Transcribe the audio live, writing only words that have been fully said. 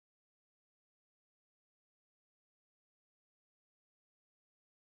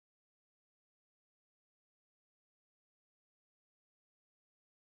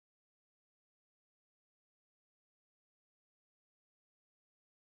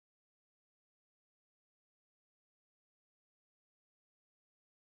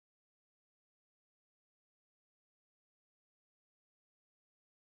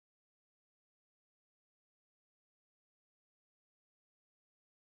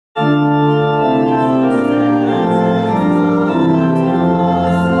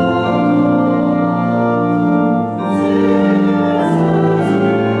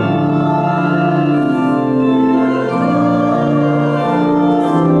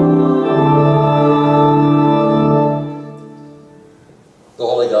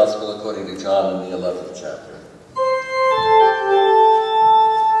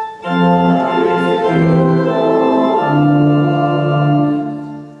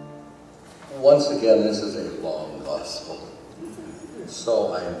once again, this is a long gospel.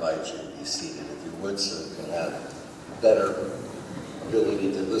 So I invite you to be seated, if you would, so you can have better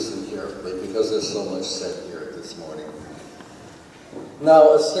ability to listen carefully, because there's so much said here this morning.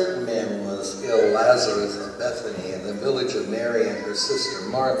 Now a certain man was ill, Lazarus of Bethany, in the village of Mary and her sister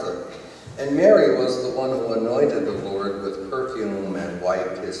Martha. And Mary was the one who anointed the Lord with perfume and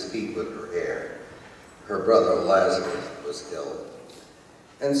wiped his feet with her hair. Her brother Lazarus was ill.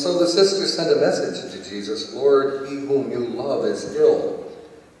 And so the sister sent a message to Jesus, "Lord, he whom you love is ill."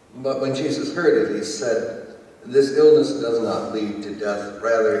 But when Jesus heard it, he said, "This illness does not lead to death,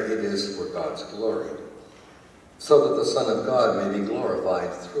 rather it is for God's glory, so that the Son of God may be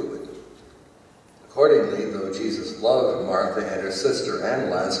glorified through it." Accordingly, though Jesus loved Martha and her sister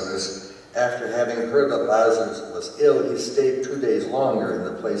and Lazarus, after having heard that Lazarus was ill, he stayed 2 days longer in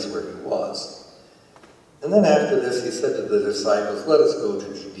the place where he was. And then after this, he said to the disciples, "Let us go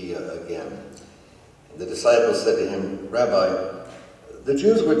to Judea again." And the disciples said to him, "Rabbi, the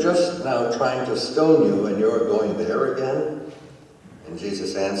Jews were just now trying to stone you, and you are going there again?" And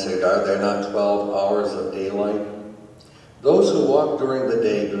Jesus answered, "Are there not 12 hours of daylight? Those who walk during the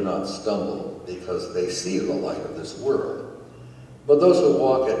day do not stumble, because they see the light of this world. But those who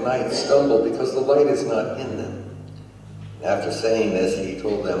walk at night stumble, because the light is not in them." After saying this, he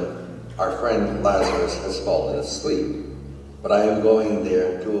told them, "Our friend Lazarus has fallen asleep, but I am going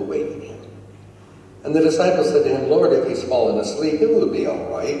there to awaken him." And the disciples said to him, "Lord, if he's fallen asleep, it will be all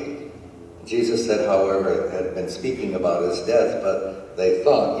right." Jesus said, however, had been speaking about his death, but they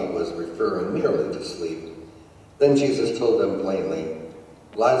thought he was referring merely to sleep. Then Jesus told them plainly,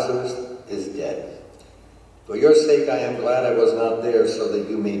 "Lazarus is dead. For your sake I am glad I was not there, so that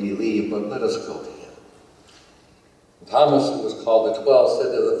you may believe, but let us go to him." Thomas, who was called the 12,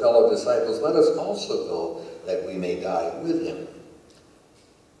 said to the fellow disciples, "Let us also go, that we may die with him."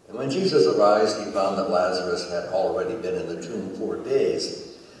 And when Jesus arrived, he found that Lazarus had already been in the tomb 4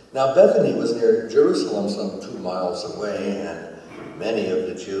 days. Now Bethany was near Jerusalem, some 2 miles away, and many of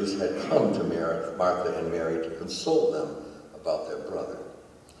the Jews had come to Martha and Mary to console them about their brother.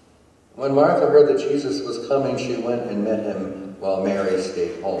 When Martha heard that Jesus was coming, she went and met him, while Mary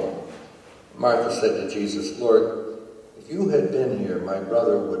stayed home. Martha said to Jesus, "Lord, if you had been here, my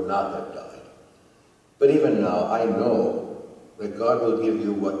brother would not have died. But even now I know that God will give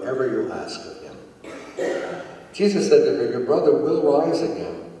you whatever you ask of him." Jesus said to her, "Your brother will rise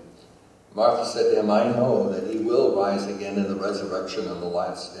again." Martha said to him, "I know that he will rise again in the resurrection on the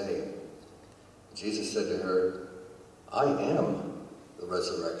last day." Jesus said to her, "I am the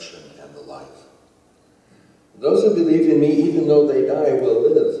resurrection and the life. Those who believe in me, even though they die, will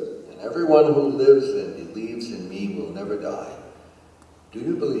live. And everyone who lives and believes in me will never die. Do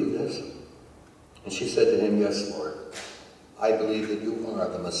you believe this?" And she said to him, "Yes, Lord. I believe that you are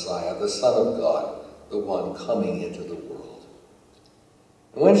the Messiah, the Son of God, the one coming into the world."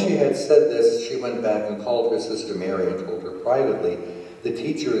 And when she had said this, she went back and called her sister Mary and told her privately, "The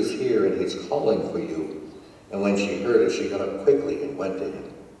teacher is here and he's calling for you." And when she heard it, she got up quickly and went to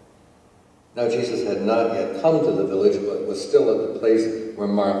him. Now Jesus had not yet come to the village, but was still at the place where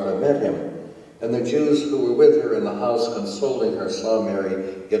Martha met him. And the Jews who were with her in the house consoling her saw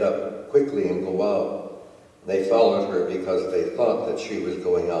Mary get up quickly and go out. They followed her because they thought that she was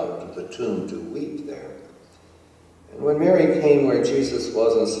going out to the tomb to weep there. And when Mary came where Jesus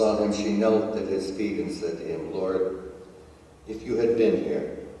was and saw him, she knelt at his feet and said to him, "Lord, if you had been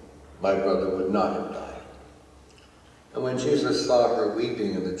here, my brother would not have died." And when Jesus saw her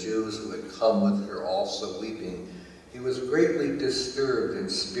weeping, and the Jews who had come with her also weeping, he was greatly disturbed in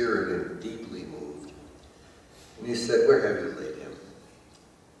spirit and deeply moved. And he said, "Where have you laid him?"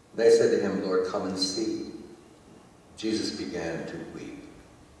 They said to him, "Lord, come and see." Jesus began to weep.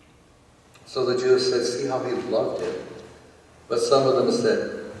 So the Jews said, "See how he loved him." But some of them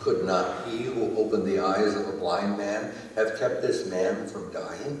said, "Could not he who opened the eyes of a blind man have kept this man from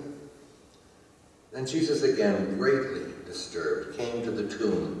dying?" Then Jesus, again greatly disturbed, came to the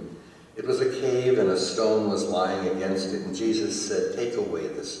tomb. It was a cave, and a stone was lying against it, and Jesus said, "Take away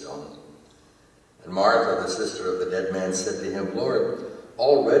the stone." And Martha, the sister of the dead man, said to him, "Lord,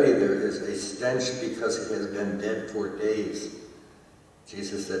 already there is a stench, because he has been dead 4 days."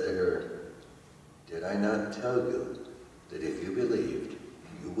 Jesus said to her, "Did I not tell you that if you believed,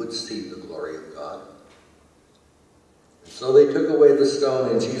 you would see the glory of God?" So they took away the stone,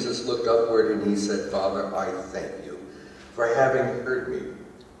 and Jesus looked upward, and he said, "Father, I thank you for having heard me.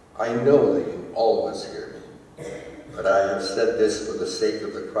 I know that you always hear me, but I have said this for the sake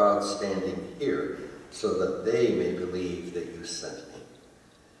of the crowd standing here, so that they may believe that you sent me."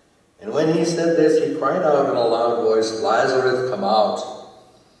 And when he said this, he cried out in a loud voice, "Lazarus, come out."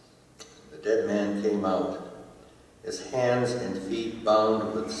 The dead man came out, his hands and feet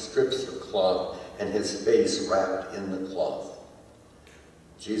bound with strips of cloth, and his face wrapped in the cloth.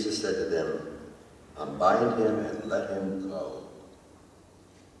 Jesus said to them, "Unbind him and let him go."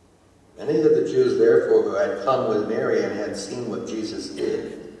 Many of the Jews, therefore, who had come with Mary and had seen what Jesus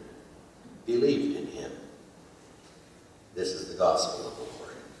did, believed in him. This is the gospel of the Lord.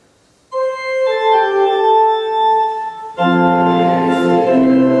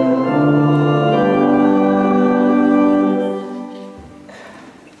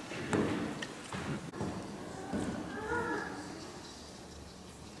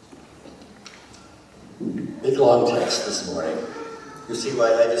 Big long text this morning. You see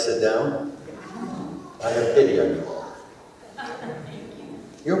why I had to sit down? I have pity on you all.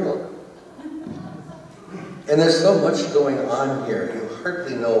 You're welcome. And there's so much going on here, you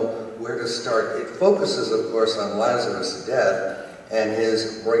hardly know where to start. It focuses, of course, on Lazarus' death and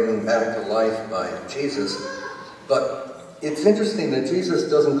his bringing back to life by Jesus. But it's interesting that Jesus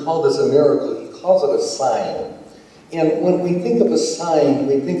doesn't call this a miracle, he calls it a sign. And when we think of a sign,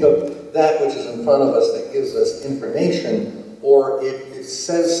 we think of that which is in front of us that gives us information, or it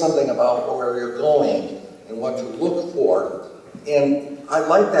says something about where you're going and what to look for. And I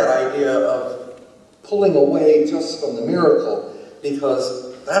like that idea of pulling away just from the miracle,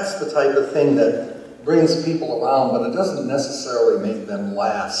 because that's the type of thing that brings people around, but it doesn't necessarily make them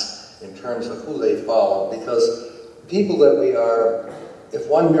last in terms of who they follow, because people that we are, if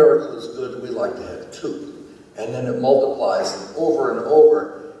one miracle is good, we like to have two. And then it multiplies over and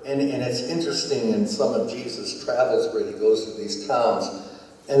over. And it's interesting in some of Jesus' travels where he goes to these towns,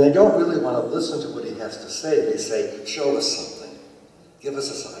 and they don't really want to listen to what he has to say. They say, "Show us something. Give us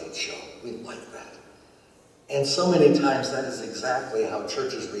a sideshow. We like that." And so many times that is exactly how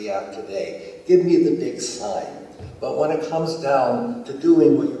churches react today. Give me the big sign. But when it comes down to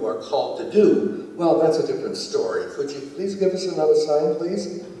doing what you are called to do, well, that's a different story. Could you please give us another sign,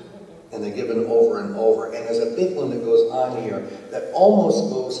 please? And they're given over and over. And there's a big one that goes on here that almost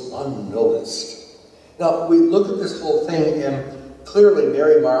goes unnoticed. Now, we look at this whole thing, and clearly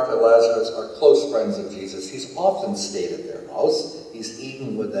Mary, Martha, Lazarus are close friends of Jesus. He's often stayed at their house. He's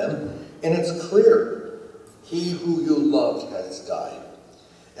eaten with them. And it's clear, he who you loved has died.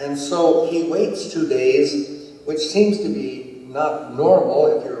 And so he waits 2 days, which seems to be not normal.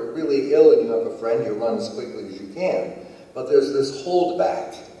 If you're really ill and you have a friend, you run as quickly as you can. But there's this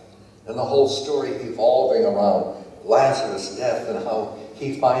holdback. And the whole story evolving around Lazarus' death and how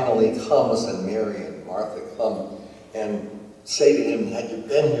he finally comes, and Mary and Martha come and say to him, "Had you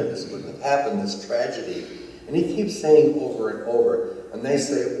been here, this wouldn't have happened, this tragedy." And he keeps saying over and over, and they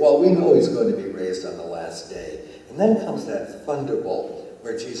say, "Well, we know he's going to be raised on the last day." And then comes that thunderbolt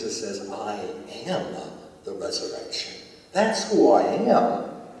where Jesus says, "I am the resurrection." That's who I am.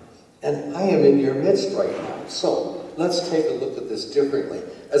 And I am in your midst right now. So let's take a look at this differently.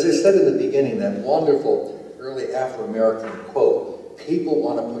 As I said in the beginning, that wonderful early Afro-American quote, people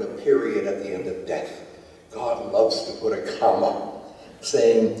want to put a period at the end of death. God loves to put a comma,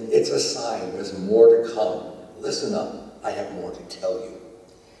 saying, it's a sign, there's more to come. Listen up, I have more to tell you.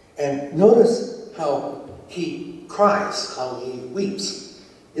 And notice how he cries, how he weeps.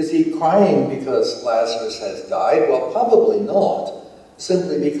 Is he crying because Lazarus has died? Well, probably not.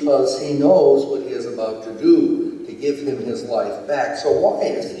 Simply because he knows what he is about to do to give him his life back. So why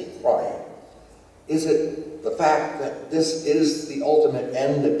is he crying? Is it the fact that this is the ultimate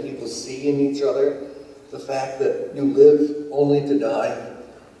end that people see in each other? The fact that you live only to die?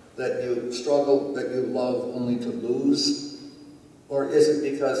 That you struggle, that you love only to lose? Or is it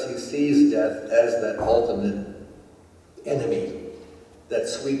because he sees death as that ultimate enemy that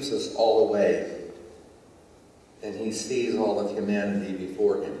sweeps us all away? And he sees all of humanity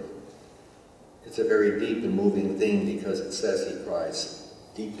before him. It's a very deep and moving thing because it says he cries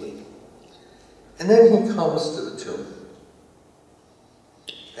deeply. And then he comes to the tomb.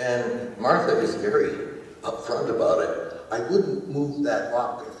 And Martha is very upfront about it. I wouldn't move that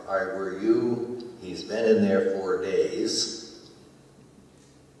rock if I were you. He's been in there 4 days.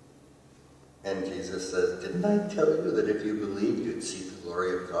 And Jesus says, didn't I tell you that if you believed, you'd see the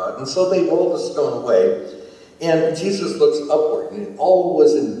glory of God? And so they roll the stone away. And Jesus looks upward, and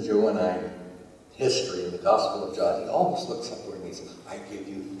always in Johannine history, in the Gospel of John, he always looks upward and he says, I give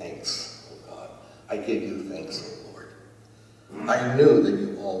you thanks, O God. I give you thanks, O Lord. I knew that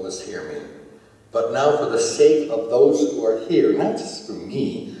you always hear me. But now for the sake of those who are here, not just for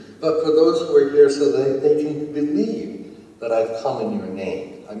me, but for those who are here so that they can believe that I've come in your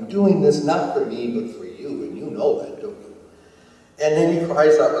name. I'm doing this not for me, but for you, and you know that, don't you? And then he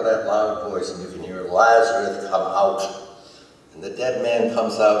cries out with that loud voice, and you can hear Lazarus come out. And And the dead man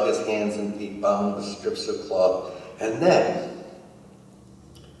comes out, his hands and feet bound with strips of cloth. And then,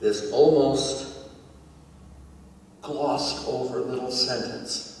 this almost glossed over little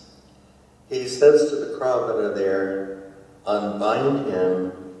sentence. He says to the crowd that are there, unbind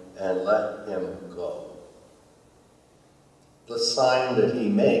him and let him go. The sign that he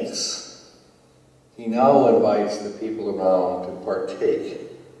makes, he now invites the people around to partake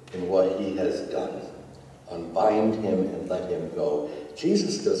in what he has done. Unbind him and let him go.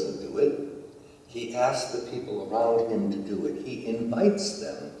 Jesus doesn't do it. He asks the people around him to do it. He invites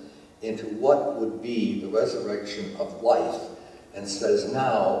them into what would be the resurrection of life and says,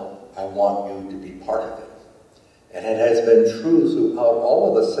 now I want you to be part of it. And it has been true throughout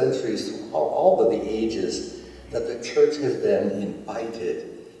all of the centuries, throughout all of the ages, that the church has been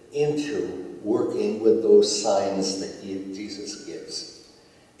invited into working with those signs that Jesus gives.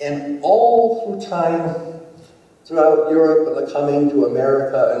 And all through time, throughout Europe and the coming to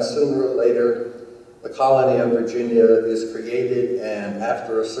America, and sooner or later, the colony of Virginia is created, and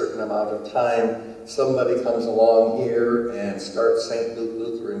after a certain amount of time, somebody comes along here and starts St. Luke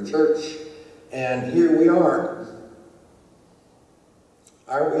Lutheran Church, and here we are.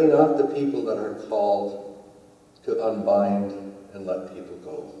 Are we not the people that are called to unbind and let people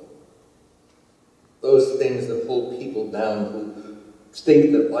go? Those things that pull people down, who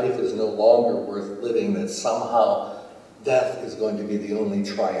think that life is no longer worth living, that somehow death is going to be the only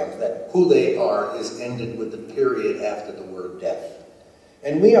triumph, that who they are is ended with the period after the word death.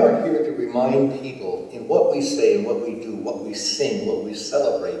 And we are here to remind people in what we say and what we do, what we sing, what we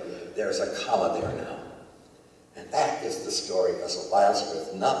celebrate, there's a comma there now. And that is the story of Lazarus,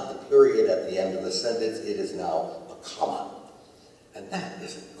 not the period at the end of the sentence, it is now a comma. And that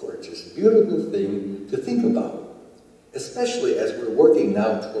is a gorgeous, beautiful thing to think about, especially as we're working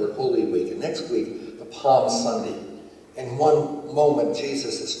now toward Holy Week, and next week, the Palm Sunday. In one moment,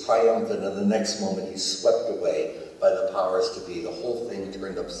 Jesus is triumphant, and the next moment, he's swept away by the powers to be, the whole thing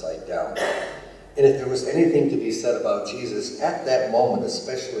turned upside down. And if there was anything to be said about Jesus at that moment,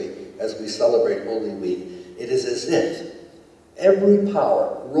 especially as we celebrate Holy Week, it is as if every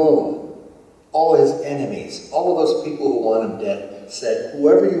power, Rome, all his enemies, all of those people who want him dead, said,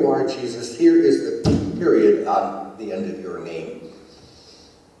 whoever you are, Jesus, here is the period on the end of your name.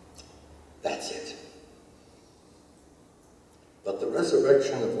 That's it. But the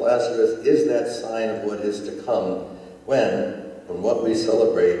resurrection of Lazarus is that sign of what is to come when what we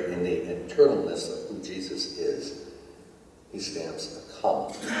celebrate in the eternalness of who Jesus is, he stamps a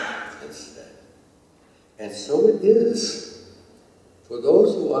comma instead. And so it is for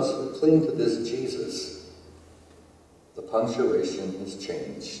those of us who cling to this Jesus, the punctuation has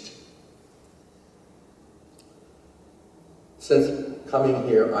changed. Since coming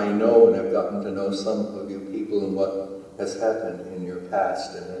here, I know and have gotten to know some of you people and what has happened in your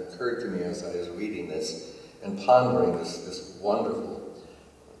past, and it occurred to me as I was reading this and pondering this wonderful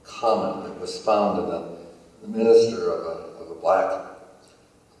comment that was found in the minister of a black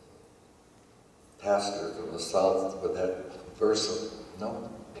pastor from the South with that verse of no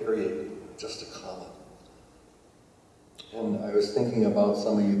period, just a comma. And I was thinking about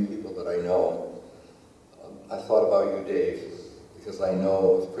some of you people that I know. I thought about you, Dave, because I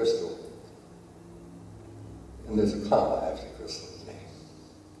know of Crystal. And there's a comma after Crystal's name.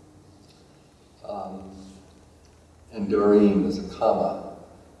 And Doreen, there's a comma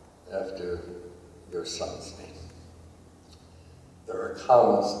after your son's name. There are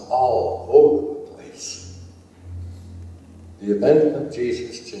commas all over the place. The event of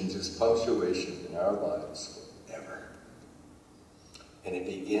Jesus changes punctuation in our lives forever. And it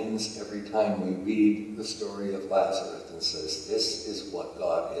begins every time we read the story of Lazarus and says, this is what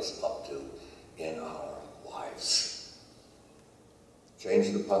God is up to in our lives.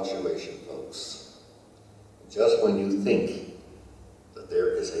 Change the punctuation, folks. Just when you think that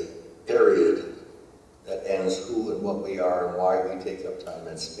there is a period that ends who and what we are and why we take up time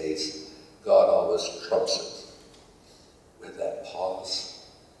and space, God always trumps it with that pause,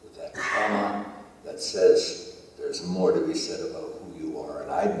 with that comma that says there's more to be said about who you are,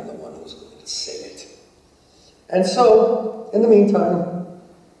 and I'm the one who's going to say it. And so, in the meantime,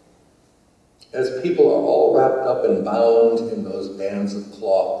 as people are all wrapped up and bound in those bands of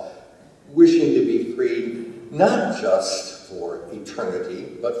cloth, wishing to be freed, not just for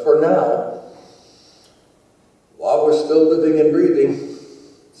eternity, but for now, while we're still living and breathing,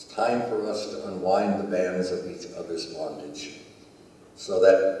 it's time for us to unwind the bands of each other's bondage, so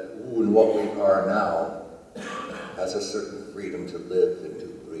that who and what we are now has a certain freedom to live and to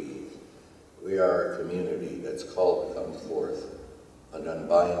breathe. We are a community that's called to come forth and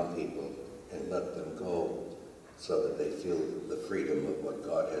unbind people and let them go so that they feel the freedom of what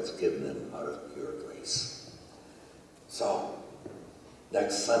God has given them out of pure grace. So,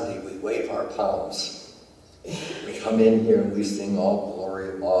 next Sunday we wave our palms. We come in here and we sing all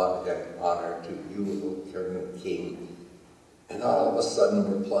glory, laud, and honor to you, O King. And all of a sudden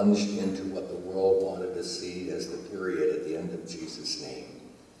we're plunged into what the world wanted to see as the period at the end of Jesus' name.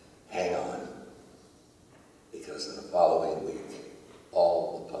 Hang on, because in the following week,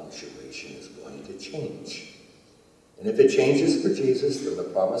 all the punctuation is going to change. And if it changes for Jesus, then the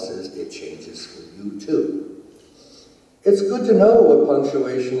promise is it changes for you too. It's good to know what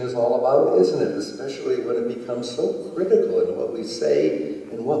punctuation is all about, isn't it? Especially when it becomes so critical in what we say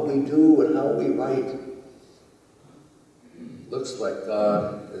and what we do and how we write. Looks like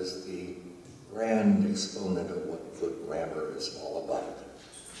God is the grand exponent of what good grammar is all about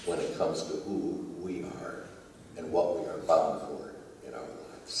when it comes to who we are and what we are bound for in our lives.